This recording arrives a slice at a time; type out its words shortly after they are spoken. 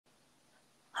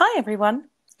Hi everyone!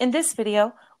 In this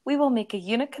video, we will make a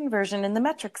unit conversion in the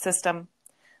metric system.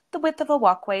 The width of a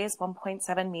walkway is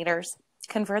 1.7 meters.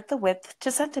 Convert the width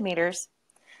to centimeters.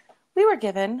 We were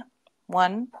given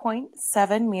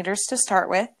 1.7 meters to start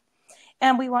with,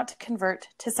 and we want to convert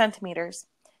to centimeters.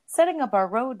 Setting up our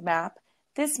road map,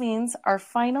 this means our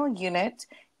final unit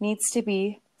needs to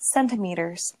be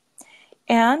centimeters.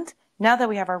 And now that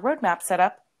we have our road map set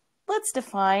up, let's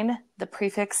define the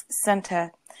prefix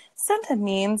centa. Centa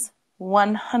means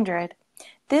 100.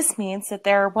 This means that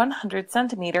there are 100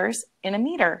 centimeters in a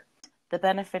meter. The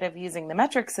benefit of using the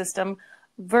metric system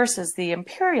versus the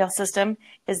imperial system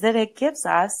is that it gives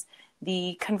us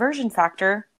the conversion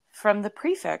factor from the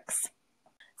prefix.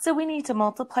 So we need to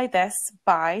multiply this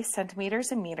by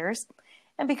centimeters and meters.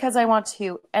 And because I want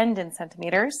to end in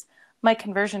centimeters, my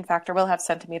conversion factor will have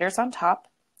centimeters on top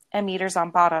and meters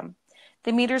on bottom.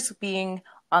 The meters being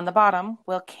on the bottom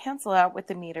will cancel out with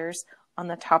the meters on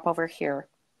the top over here.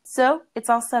 So it's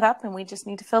all set up and we just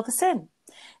need to fill this in.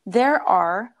 There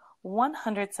are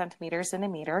 100 centimeters in a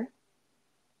meter.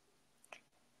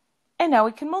 And now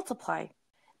we can multiply.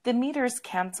 The meters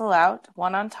cancel out,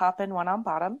 one on top and one on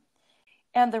bottom.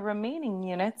 And the remaining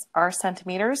units are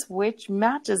centimeters, which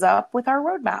matches up with our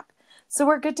roadmap. So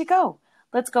we're good to go.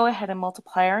 Let's go ahead and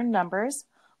multiply our numbers.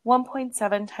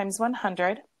 1.7 times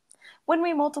 100. When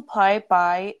we multiply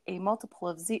by a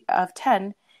multiple of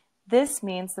 10, this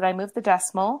means that I move the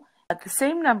decimal at the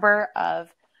same number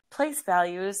of place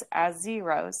values as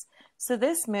zeros. So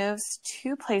this moves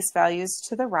 2 place values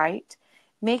to the right,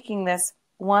 making this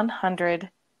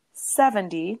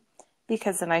 170,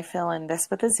 because then I fill in this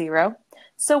with a 0.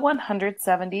 So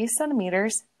 170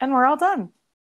 centimeters, and we're all done.